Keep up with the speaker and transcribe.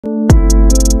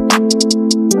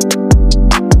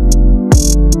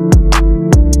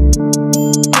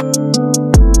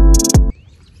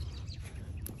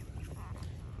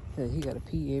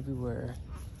pee everywhere.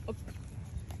 Oh.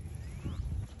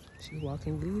 She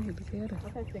walking good. Look at her.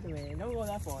 Okay, stick it, man. Don't go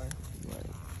that far. Right.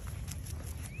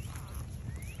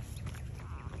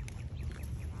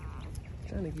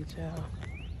 Trying to get y'all.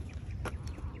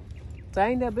 So I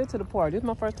ain't never been to the park. This is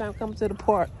my first time coming to the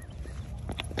park.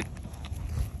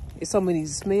 There's so many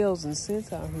smells and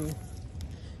scents out here.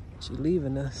 She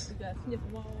leaving us. You got sniff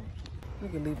them all.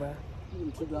 Look at Levi.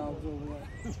 Two dogs over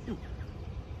there.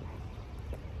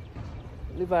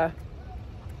 Levi.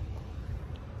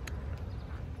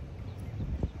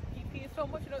 He peed so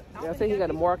much. Yeah, I think he got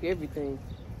to mark everything.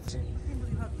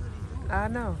 I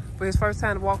know. For his first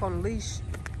time to walk on a leash,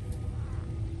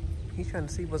 he's trying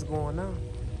to see what's going on.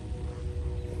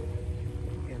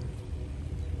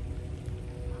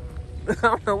 I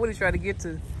don't know what he's trying to get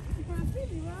to.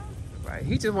 Right.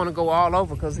 He just want to go all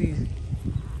over because Levi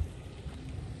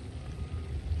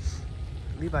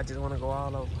just want to go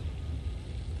all over.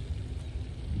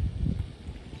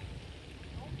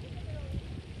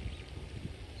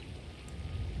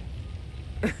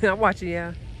 I'm watching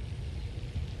y'all.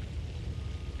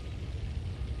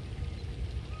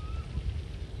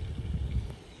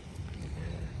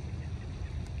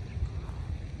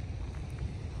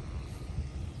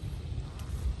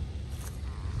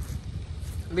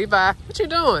 Levi, what you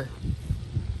doing?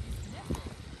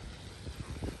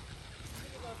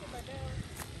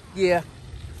 Yeah.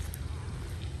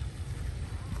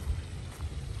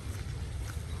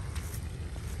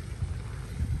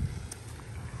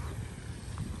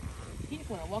 He just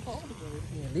want to walk over the place.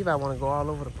 Yeah, Levi want to go all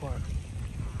over the park.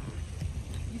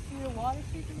 You see the water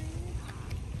seeping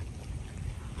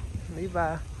in?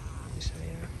 Levi.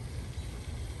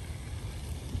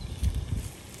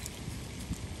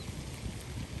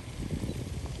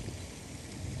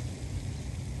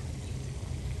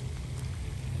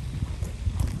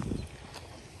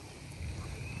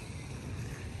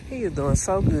 He is doing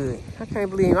so good. I can't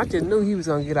believe him. I just knew he was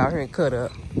going to get out here and cut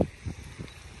up.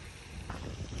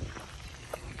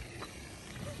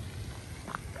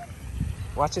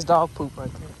 Watch his dog poop right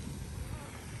there.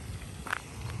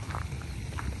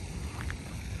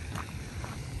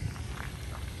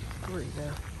 Where he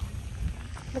go?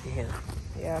 Look at him.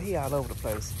 Yeah, he all over the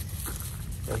place.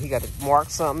 And he got to mark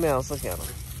something else. Look at him.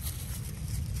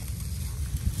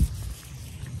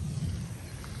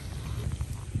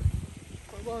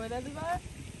 We're going with that, Levi?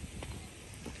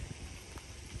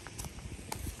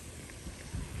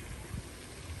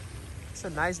 It's a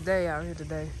nice day out here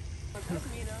today. That's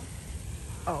me, though.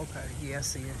 Oh, okay. Yeah, I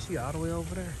see her. She all the way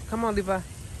over there. Come on, Levi.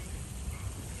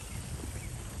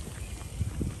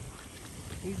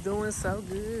 He's doing so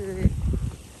good.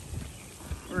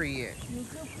 Where he at?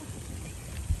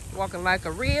 Walking like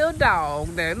a real dog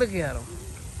there. Look at him.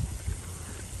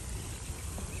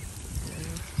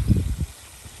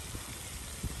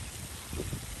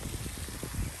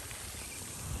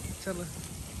 Tell her.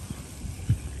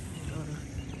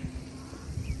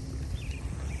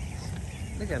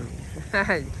 Look at him.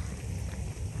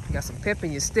 You got some pep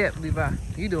in your step, Levi.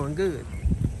 You doing good.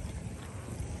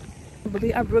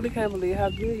 I really can't believe how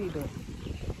good he doing.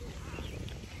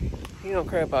 He don't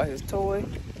care about his toy.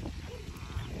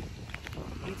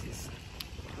 He just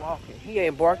walking. He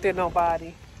ain't barked at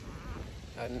nobody.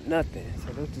 Nothing.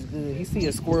 So that's just good. He see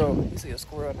a squirrel. He see a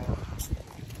squirrel now.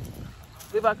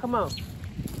 Levi, come on.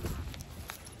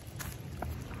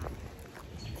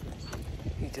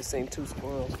 He just seen 2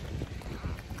 squirrels.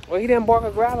 Well, he didn't bark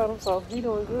or growl at him, so he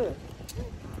doing good.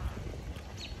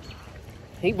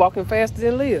 He walking faster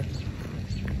than Leah.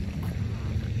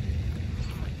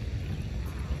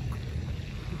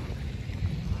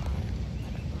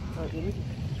 All right, let me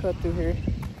cut through here.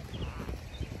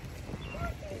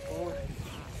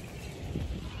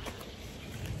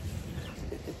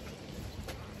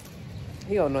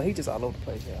 He don't know. He just all over the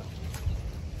place, y'all.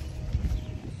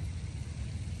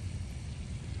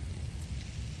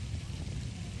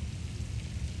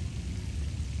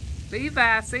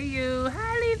 Levi, see you.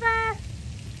 Hi, Levi.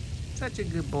 Such a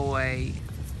good boy.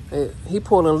 He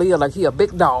pulling Leah like he a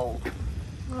big dog.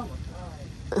 Oh,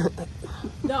 my God.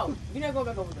 No, you're not going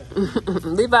back over there.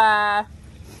 Levi. Hi,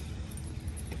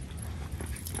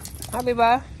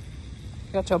 Levi.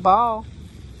 Got your ball.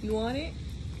 You want it?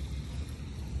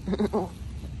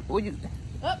 What you?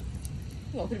 Up.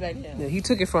 You gonna put it back down. Yeah, he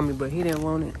took it from me, but he didn't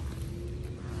want it.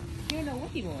 You don't know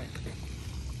what he wants.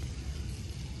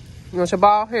 You want your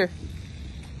ball? Here.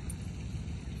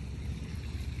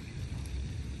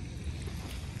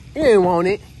 You didn't want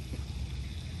it.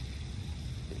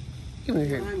 Give me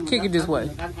here. Kick it this way.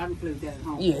 I can play with that at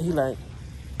home. Yeah, he like.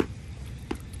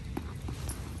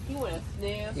 He want to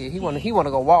sniff. Yeah, he want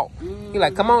to go walk. He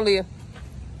like, come on, Leah.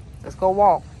 Let's go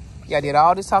walk. Y'all did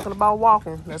all this talking about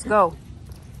walking. Let's go.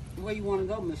 Where you want to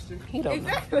go, mister? He don't know.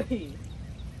 Exactly.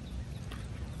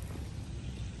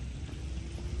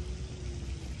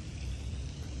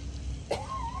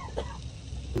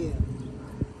 Yeah.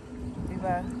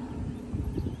 Levi.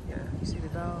 Yeah, you see the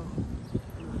dog?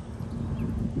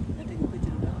 I take a picture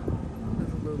of the dog.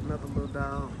 There's another little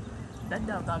dog. That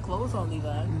dog got clothes on,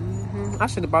 Levi. I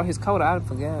should have brought his coat. I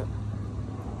forgot.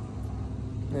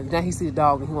 Now he see the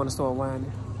dog and he want to start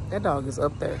whining. That dog is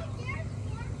up there.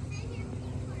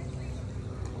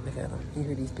 Look at him. You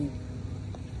hear these people?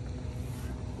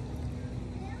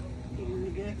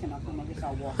 Can I come? I guess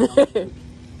I'll walk.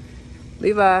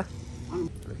 Levi.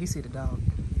 Look, he see the dog.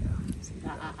 Yeah, he see the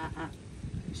dog.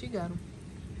 She got him.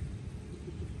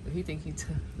 But he think he tough.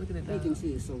 Look at the They dog. can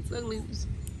see it so tough. Look,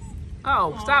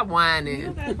 oh, stop whining.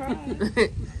 You got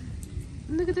pride.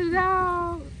 Look at the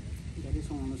dog. Yeah, this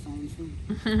one on the same too.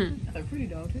 That's a pretty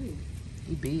dog too.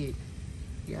 He big.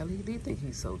 Yeah, he did think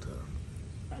he's so tough.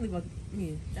 Probably about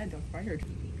that dog right here.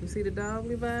 You see the dog,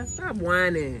 Levi? Stop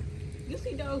whining. You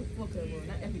see dogs? Okay, well,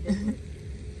 not every day.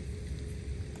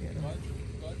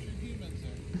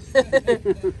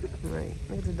 Right.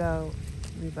 Look at the dog.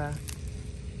 Levi.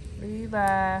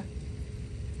 Levi.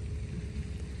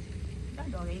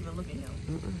 That dog ain't even looking at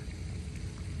him.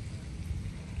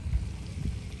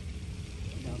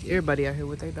 Everybody out here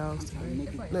with their dogs today.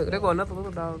 Look, there go another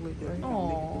little dog. Look, right here.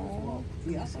 Aww.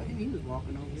 Yeah, I saw him. He was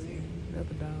walking over there.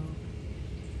 Another dog.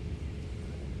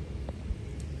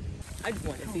 I just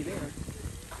wanted to see there.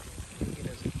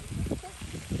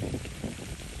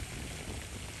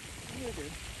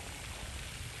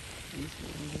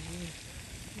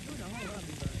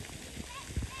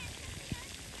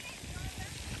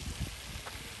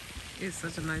 It's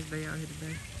such a nice day out here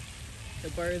today. The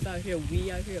birds out here,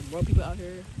 we out here, more people out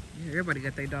here. Yeah, everybody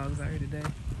got their dogs out here today.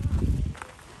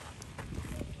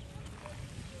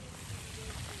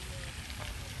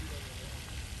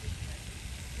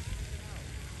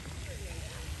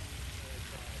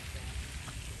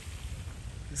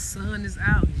 The sun is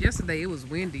out. Yesterday it was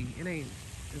windy. It ain't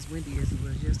as windy as it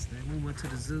was yesterday. We went to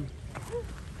the zoo.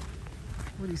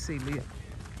 What do you see, Leah?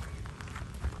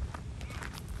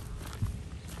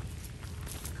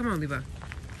 Come on, Levi.